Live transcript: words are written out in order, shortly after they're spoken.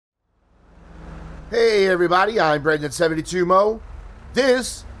Hey everybody, I'm Brendan72Mo.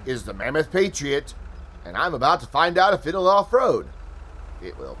 This is the Mammoth Patriot, and I'm about to find out if it'll off-road.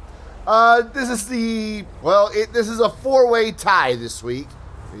 It will. This is a four-way tie this week,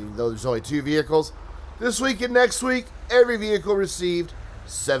 even though there's only two vehicles. This week and next week, every vehicle received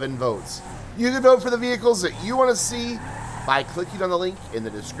 7 votes. You can vote for the vehicles that you want to see by clicking on the link in the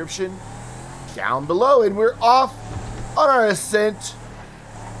description down below, and we're off on our ascent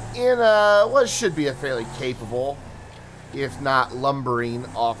in what should be a fairly capable, if not lumbering,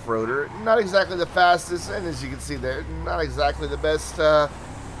 off-roader. Not exactly the fastest, and as you can see there, not exactly the best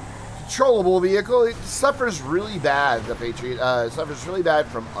controllable vehicle. It suffers really bad, the Patriot. Suffers really bad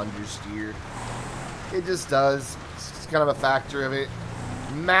from understeer. It just does. It's kind of a factor of it.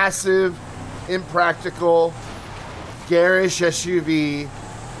 Massive, impractical, garish SUV.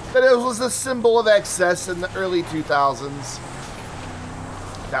 But it was a symbol of excess in the early 2000s.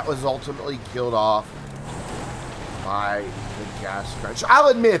 That was ultimately killed off by the gas crunch. I'll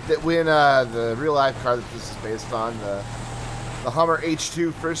admit that when the real-life car that this is based on, the Hummer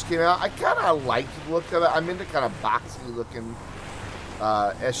H2 first came out, I kind of liked the look of it. I'm into kind of boxy-looking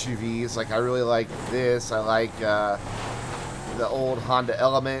SUVs. Like, I really like this. I like the old Honda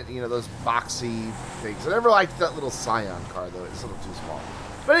Element, you know, those boxy things. I never liked that little Scion car, though. It's a little too small.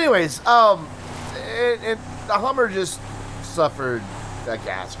 But anyways, and the Hummer just suffered a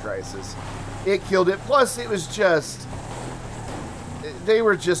gas crisis. It killed it. Plus, it was just, they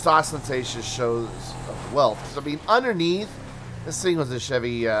were just ostentatious shows of wealth. I mean, underneath, this thing was a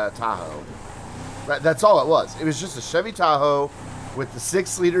Chevy Tahoe. That's all it was. It was just a Chevy Tahoe with the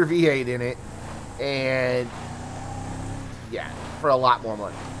 6-liter V8 in it, and yeah, for a lot more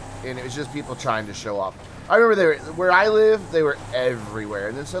money. And it was just people trying to show off. I remember where I live, they were everywhere,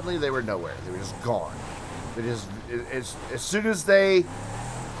 and then suddenly they were nowhere. They were just gone. They just, as soon as they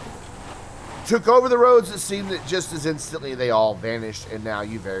took over the roads, it seemed that just as instantly they all vanished, and now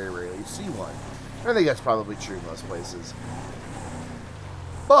you very rarely see one. I think that's probably true in most places.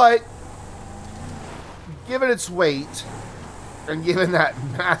 But, given its weight, and given that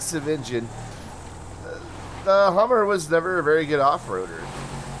massive engine, the Hummer was never a very good off-roader.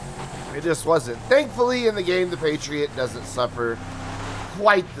 It just wasn't. Thankfully, in the game, the Patriot doesn't suffer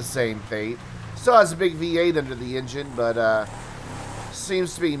quite the same fate. Still has a big V8 under the engine, but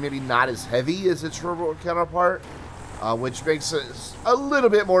seems to be maybe not as heavy as its rear counterpart, which makes it a little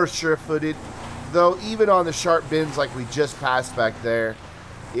bit more sure-footed. Though even on the sharp bends like we just passed back there,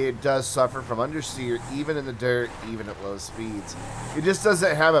 it does suffer from understeer, even in the dirt, even at low speeds. It just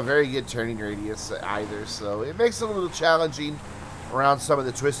doesn't have a very good turning radius either, so it makes it a little challenging around some of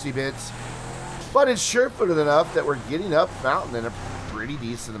the twisty bits. But it's sure-footed enough that we're getting up mountain in a pretty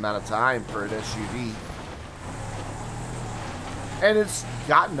decent amount of time for an SUV. And it's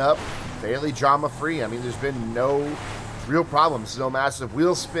gotten up fairly drama-free. I mean, there's been no real problems. No massive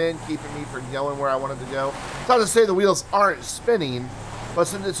wheel spin keeping me from going where I wanted to go. It's not to say the wheels aren't spinning, but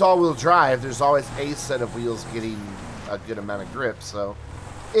since it's all-wheel drive, there's always a set of wheels getting a good amount of grip, so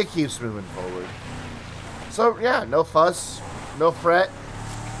it keeps moving forward. So, yeah, no fuss, no fret.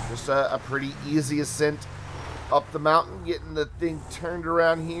 Just a pretty easy ascent up the mountain, getting the thing turned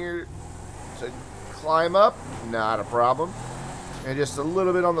around here to climb up, not a problem. And just a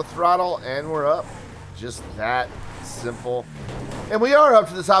little bit on the throttle, and we're up. Just that simple. And we are up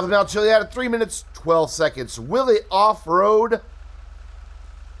to the top of Mount Chiliad at 3 minutes, 12 seconds. Will it off-road? Of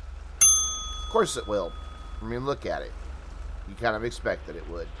course it will. I mean, look at it. You kind of expect that it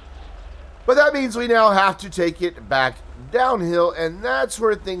would. But that means we now have to take it back downhill, and that's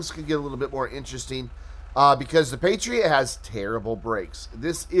where things could get a little bit more interesting. Because the Patriot has terrible brakes.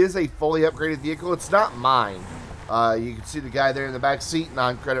 This is a fully upgraded vehicle. It's not mine. You can see the guy there in the back seat,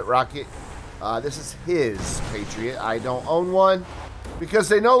 non-credit rocket. This is his Patriot. I don't own one because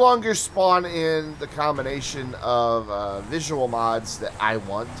they no longer spawn in the combination of visual mods that I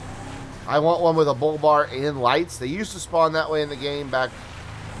want. I want one with a bull bar and lights. They used to spawn that way in the game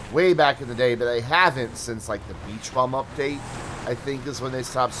way back in the day, but they haven't since like the Beach Bum update, I think, is when they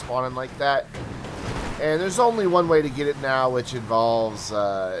stopped spawning like that. And there's only one way to get it now, which involves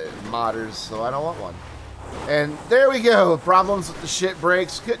modders, so I don't want one. And there we go. Problems with the shit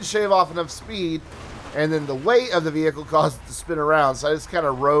brakes. Couldn't shave off enough speed. And then the weight of the vehicle caused it to spin around, so I just kind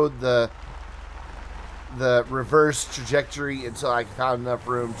of rode the reverse trajectory until I found enough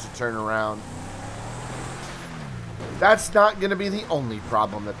room to turn around. That's not going to be the only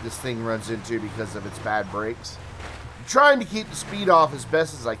problem that this thing runs into because of its bad brakes. I'm trying to keep the speed off as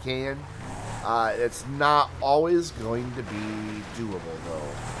best as I can. It's not always going to be doable, though.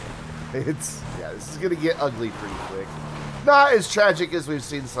 Yeah, this is going to get ugly pretty quick. Not as tragic as we've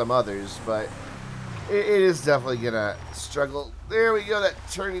seen some others, but it is definitely gonna struggle. There we go. That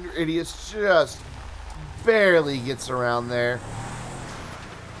turning radius just barely gets around there.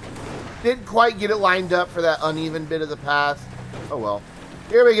 Didn't quite get it lined up for that uneven bit of the path. Oh well.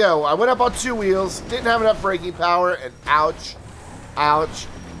 Here we go. I went up on 2 wheels. Didn't have enough braking power, and ouch, ouch,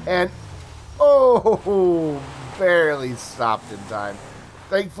 and oh, barely stopped in time.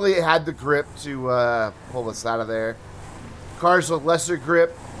 Thankfully, it had the grip to pull us out of there. Cars with lesser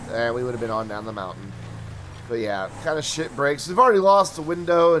grip, and we would have been on down the mountain. But yeah, kind of shit brakes. We've already lost the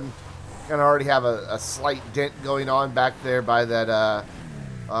window and kind of already have a slight dent going on back there by that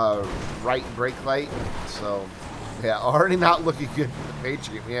right brake light. So yeah, already not looking good for the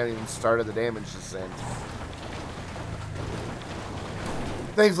Patriot. We haven't even started the damage descent.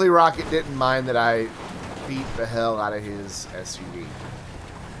 Thankfully, Rocket didn't mind that I beat the hell out of his SUV.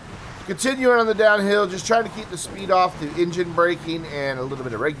 Continuing on the downhill, just trying to keep the speed off through engine braking and a little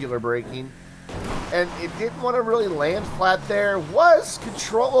bit of regular braking. And it didn't want to really land flat there. Was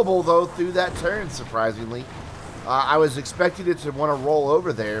controllable, though, through that turn, surprisingly. I was expecting it to want to roll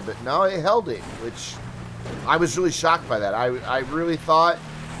over there, but no, it held it, which I was really shocked by that. I really thought,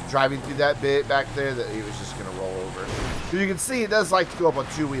 driving through that bit back there, that it was just going to roll over. So you can see it does like to go up on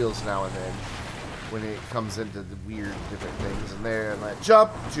 2 wheels now and then when it comes into the weird different things in there. And that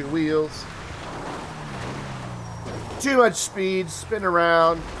jump, 2 wheels. Too much speed, spin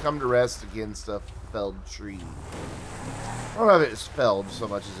around, come to rest against a felled tree. I don't know if it's felled so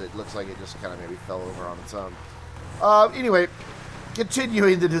much as it looks like it just kind of maybe fell over on its own. Anyway,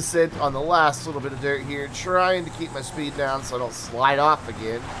 continuing the descent on the last little bit of dirt here, trying to keep my speed down so I don't slide off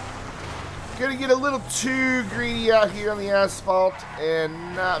again. Gonna get a little too greedy out here on the asphalt and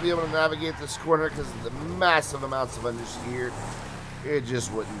not be able to navigate this corner because of the massive amounts of understeer. It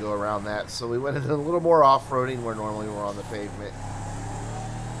just wouldn't go around that, so we went into a little more off-roading where normally we're on the pavement.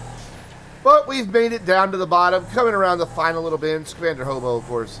 But we've made it down to the bottom, coming around the final little bend. Commander Hobo, of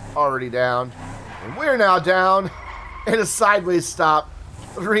course, already down. And we're now down in a sideways stop,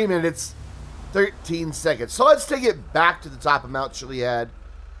 3 minutes, 13 seconds. So let's take it back to the top of Mount Chiliad,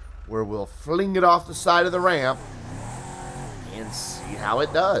 where we'll fling it off the side of the ramp and see how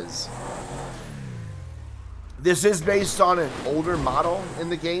it does. This is based on an older model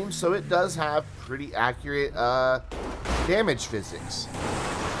in the game, so it does have pretty accurate damage physics.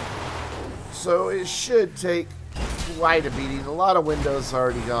 So it should take quite a beating. A lot of windows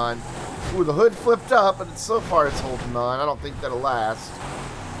already gone. Ooh, the hood flipped up, but so far it's holding on. I don't think that'll last.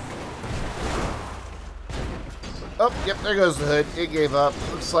 Oh, yep, there goes the hood. It gave up.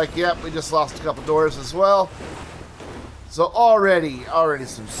 Looks like, yep, we just lost a couple doors as well. So already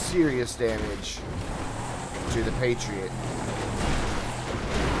some serious damage to the Patriot.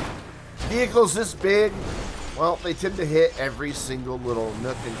 Vehicles this big, well, they tend to hit every single little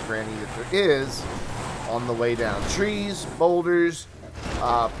nook and cranny that there is on the way down. Trees, boulders,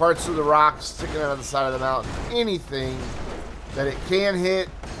 parts of the rocks sticking out of the side of the mountain. Anything that it can hit,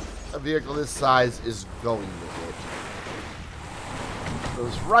 a vehicle this size is going to hit.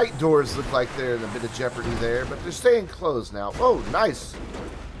 Those right doors look like they're in a bit of jeopardy there, but they're staying closed now. Oh, nice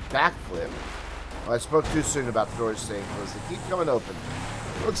backflip. Well, I spoke too soon about the doors staying closed. They keep coming open.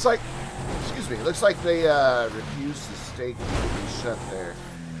 Looks like, excuse me, looks like they refuse to stay completely shut there.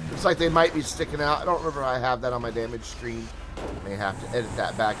 Looks like they might be sticking out. I don't remember if I have that on my damage screen. May have to edit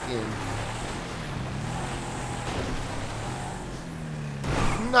that back in.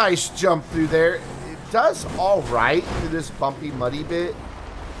 Nice jump through there. It does all right through this bumpy, muddy bit.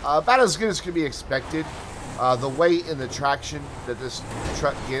 About as good as could be expected. The weight and the traction that this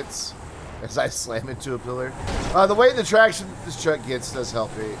truck gets as I slam into a pillar. The weight and the traction that this truck gets does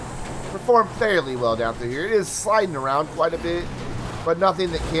help it perform fairly well down through here. It is sliding around quite a bit, but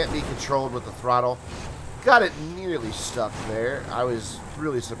nothing that can't be controlled with the throttle. Got it nearly stuck there. I was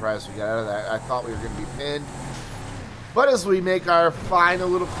really surprised we got out of that. I thought we were going to be pinned. But as we make our final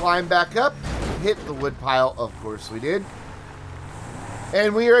little climb back up, hit the wood pile, of course we did.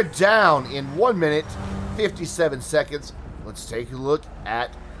 And we are down in 1 minute, 57 seconds. Let's take a look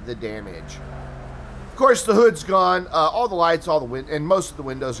at the damage. Of course, the hood's gone. All the lights, and most of the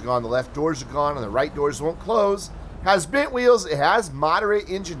windows are gone. The left doors are gone, and the right doors won't close. Has bent wheels. It has moderate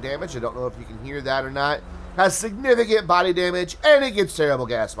engine damage. I don't know if you can hear that or not. Has significant body damage, and it gets terrible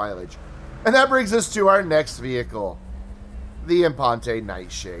gas mileage. And that brings us to our next vehicle, the Imponte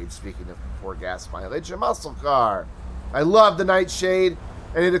Nightshade. Speaking of poor gas mileage, a muscle car. I love the Nightshade,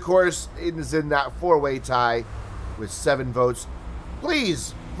 and it, of course, it is in that 4-way tie with 7 votes.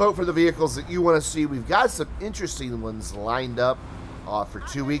 Please vote for the vehicles that you want to see. We've got some interesting ones lined up for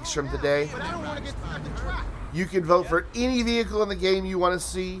 2 weeks from today. You can vote for any vehicle in the game you want to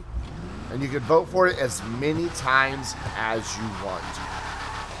see. And you can vote for it as many times as you want.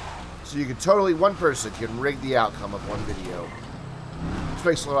 So you can totally, one person can rig the outcome of one video. Which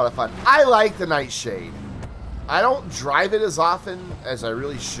makes it a lot of fun. I like the Nightshade. I don't drive it as often as I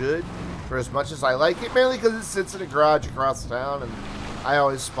really should for as much as I like it. Mainly because it sits in a garage across town and I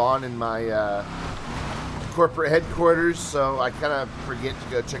always spawn in my corporate headquarters. So I kind of forget to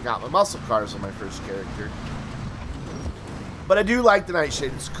go check out my muscle cars on my first character. But I do like the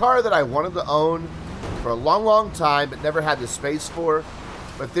Nightshade. It's a car that I wanted to own for a long, long time, but never had the space for.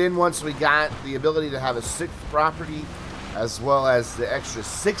 But then once we got the ability to have a 6th property, as well as the extra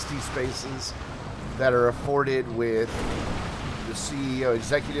 60 spaces that are afforded with the CEO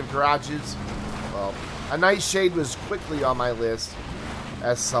executive garages, well, a Nightshade was quickly on my list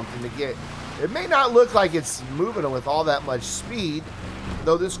as something to get. It may not look like it's moving with all that much speed,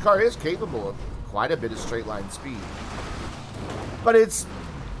 though this car is capable of quite a bit of straight line speed. But it's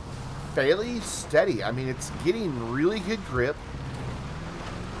fairly steady. I mean, it's getting really good grip.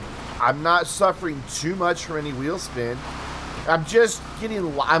 I'm not suffering too much from any wheel spin.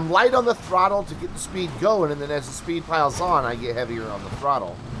 I'm light on the throttle to get the speed going, and then as the speed piles on, I get heavier on the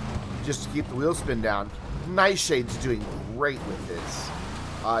throttle just to keep the wheel spin down. Nightshade's doing great with this.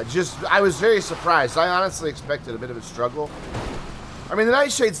 I was very surprised. I honestly expected a bit of a struggle. I mean, the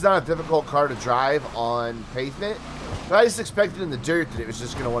Nightshade's not a difficult car to drive on pavement, but I just expected in the dirt that it was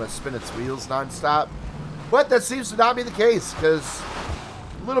just going to want to spin its wheels nonstop. But that seems to not be the case, because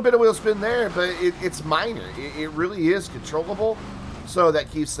a little bit of wheel spin there, but it's minor. It really is controllable, so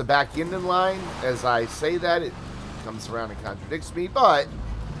that keeps the back end in line. As I say that, it comes around and contradicts me, but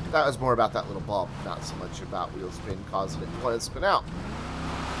that was more about that little bump, not so much about wheel spin causing it to want to spin out.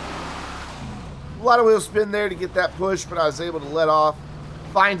 A lot of wheel spin there to get that push, but I was able to let off,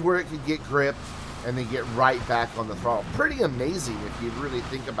 find where it could get grip, and then get right back on the throttle. Pretty amazing if you really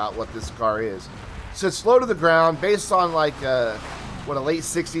think about what this car is. So it's low to the ground, based on like what a late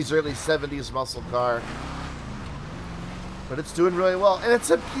 60s, early 70s muscle car. But it's doing really well, and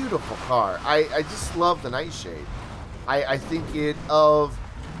it's a beautiful car. I just love the Nightshade. I think it, of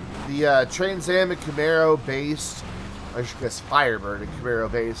the Trans Am and Camaro based, I guess Firebird and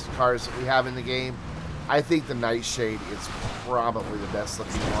Camaro based cars that we have in the game, I think the Nightshade is probably the best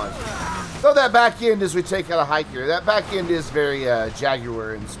looking one. Though that back end, as we take out a hiker, that back end is very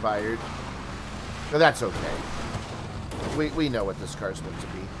Jaguar inspired. But that's okay. We know what this car's meant to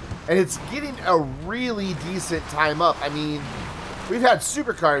be. And it's getting a really decent time up. I mean, we've had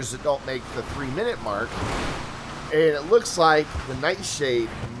supercars that don't make the 3-minute mark. And it looks like the Nightshade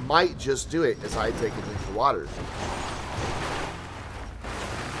might just do it as I take it into the water.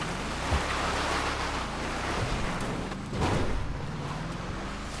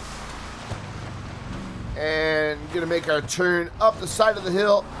 And gonna make our turn up the side of the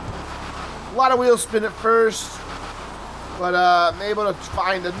hill. A lot of wheel spin at first, but I'm able to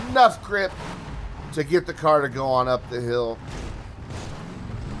find enough grip to get the car to go on up the hill.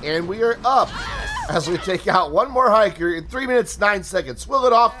 And we are up as we take out one more hiker in 3 minutes, 9 seconds. Will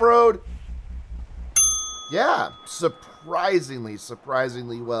it off-road? Yeah, surprisingly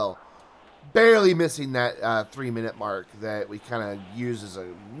well. Barely missing that 3-minute mark that we kind of use as a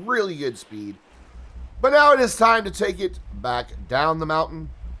really good speed. But now it is time to take it back down the mountain.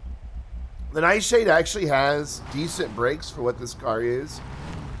 The Nightshade actually has decent brakes for what this car is.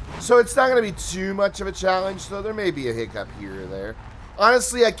 So it's not going to be too much of a challenge, though there may be a hiccup here or there.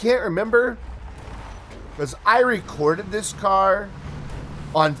 Honestly, I can't remember, because I recorded this car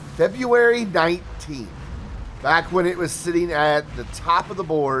on February 19th, back when it was sitting at the top of the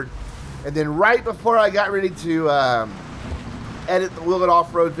board. And then right before I got ready to edit the Will It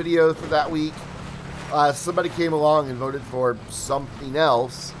Off-Road video for that week, somebody came along and voted for something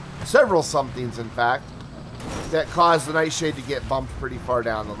else, several somethings in fact, that caused the Nightshade to get bumped pretty far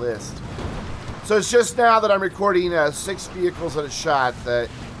down the list. So it's just now that I'm recording 6 vehicles at a shot that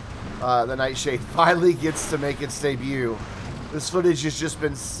the Nightshade finally gets to make its debut. This footage has just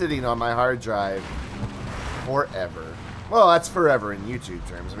been sitting on my hard drive forever. Well, that's forever in YouTube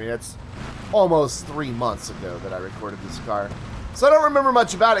terms. I mean, that's almost 3 months ago that I recorded this car. So I don't remember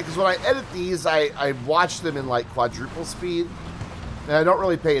much about it, because when I edit these, I watch them in like quadruple speed. And I don't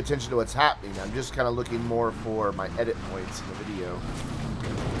really pay attention to what's happening. I'm just kind of looking more for my edit points in the video.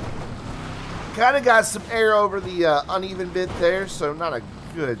 Kind of got some air over the uneven bit there, so not a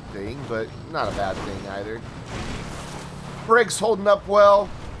good thing, but not a bad thing either. Brakes holding up well,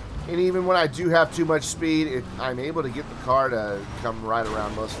 and even when I do have too much speed, I'm able to get the car to come right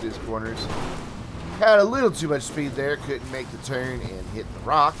around most of these corners. Had a little too much speed there, couldn't make the turn and hit the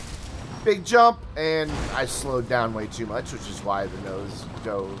rock. Big jump, and I slowed down way too much, which is why the nose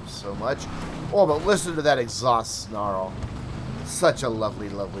dove so much. Oh, but listen to that exhaust snarl. Such a lovely,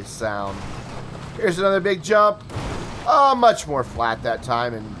 lovely sound. Here's another big jump. Much more flat that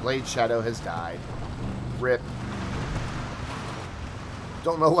time, and Blade Shadow has died. Rip.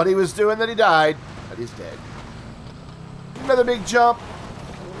 Don't know what he was doing that he died, but he's dead. Another big jump.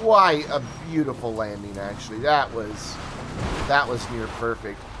 Why, a beautiful landing, actually. That was near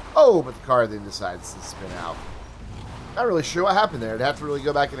perfect. Oh, but the car then decides to spin out. Not really sure what happened there. I'd have to really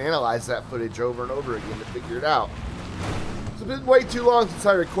go back and analyze that footage over and over again to figure it out. It's been way too long since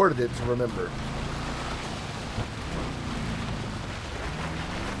I recorded it to remember.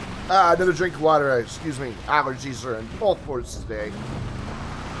 Another drink of water. Excuse me. Allergies are in full force today.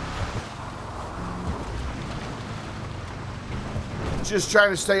 Just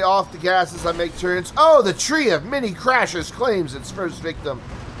trying to stay off the gas as I make turns. Oh, the tree of many crashes claims its first victim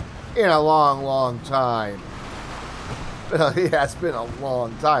in a long, long time. Yeah, it's been a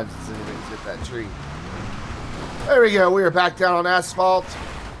long time since anything's hit that tree. There we go. We are back down on asphalt.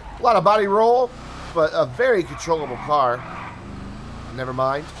 A lot of body roll, but a very controllable car. Never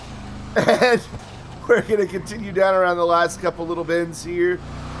mind. And we're going to continue down around the last couple little bends here.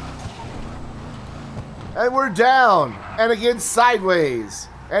 And we're down. And again, sideways.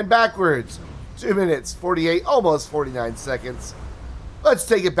 And backwards. 2 minutes, 48, almost 49 seconds. Let's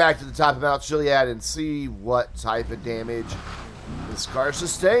take it back to the top of Mount Chiliad and see what type of damage this car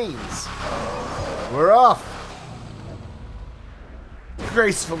sustains. We're off.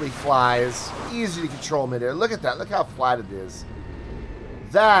 Gracefully flies. Easy to control midair. Look at that. Look how flat it is.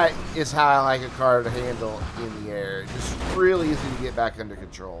 That is how I like a car to handle in the air. Just really easy to get back under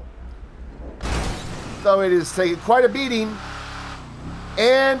control. Though it is taking quite a beating.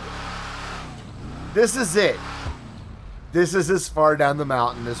 And this is it. This is as far down the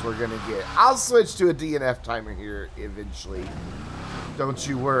mountain as we're going to get. I'll switch to a DNF timer here eventually. Don't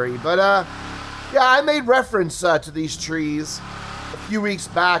you worry. But, yeah, I made reference to these trees a few weeks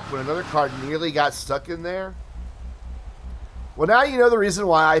back when another car nearly got stuck in there. Well, now you know the reason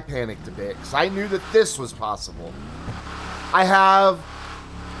why I panicked a bit, because I knew that this was possible. I have...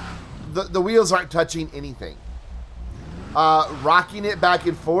 The wheels aren't touching anything. Rocking it back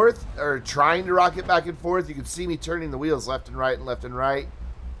and forth, or trying to rock it back and forth, you can see me turning the wheels left and right,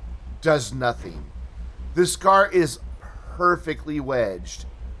 does nothing. This car is perfectly wedged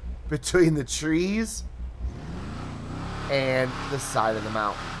between the trees and the side of the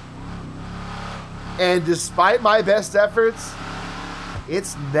mountain. And despite my best efforts,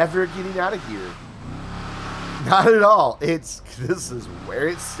 it's never getting out of here. Not at all. This is where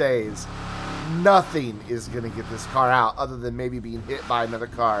it stays. Nothing is going to get this car out other than maybe being hit by another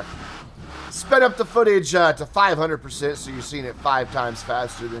car. Sped up the footage to 500%, so you're seeing it 5 times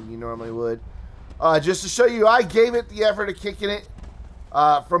faster than you normally would. Just to show you, I gave it the effort of kicking it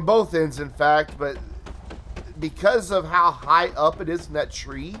from both ends, in fact, but because of how high up it is in that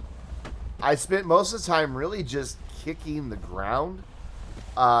tree, I spent most of the time really just kicking the ground.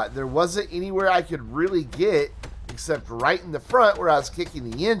 There wasn't anywhere I could really get except right in the front where I was kicking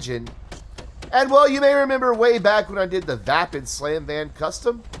the engine. And, well, you may remember way back when I did the Vapid Slam Van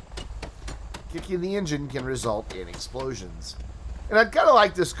Custom, kicking the engine can result in explosions. And I'd kind of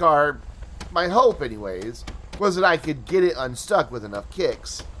like this car, my hope anyways, was that I could get it unstuck with enough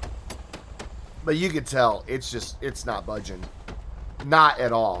kicks. But you could tell, it's not budging. Not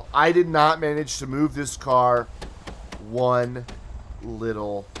at all. I did not manage to move this car one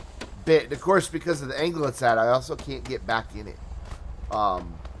little bit. And of course, because of the angle it's at, I also can't get back in it.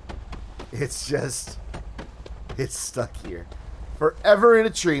 It's stuck here. Forever in a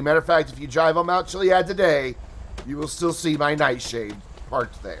tree. Matter of fact, if you drive on Mount Chiliad today, you will still see my Nightshade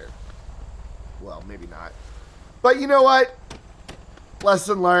parked there. Well, maybe not. But you know what?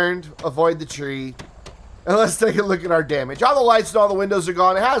 Lesson learned. Avoid the tree. And let's take a look at our damage. All the lights and all the windows are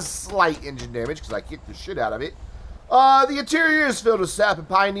gone. It has slight engine damage because I kicked the shit out of it. The interior is filled with sap and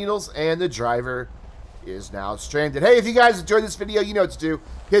pine needles, and the driver is now stranded. Hey, if you guys enjoyed this video, you know what to do.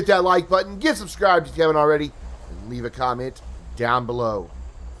 Hit that like button, get subscribed if you haven't already, and leave a comment down below.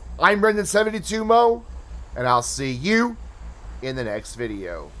 I'm Brendan72Mo, and I'll see you in the next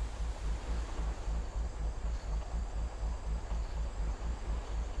video.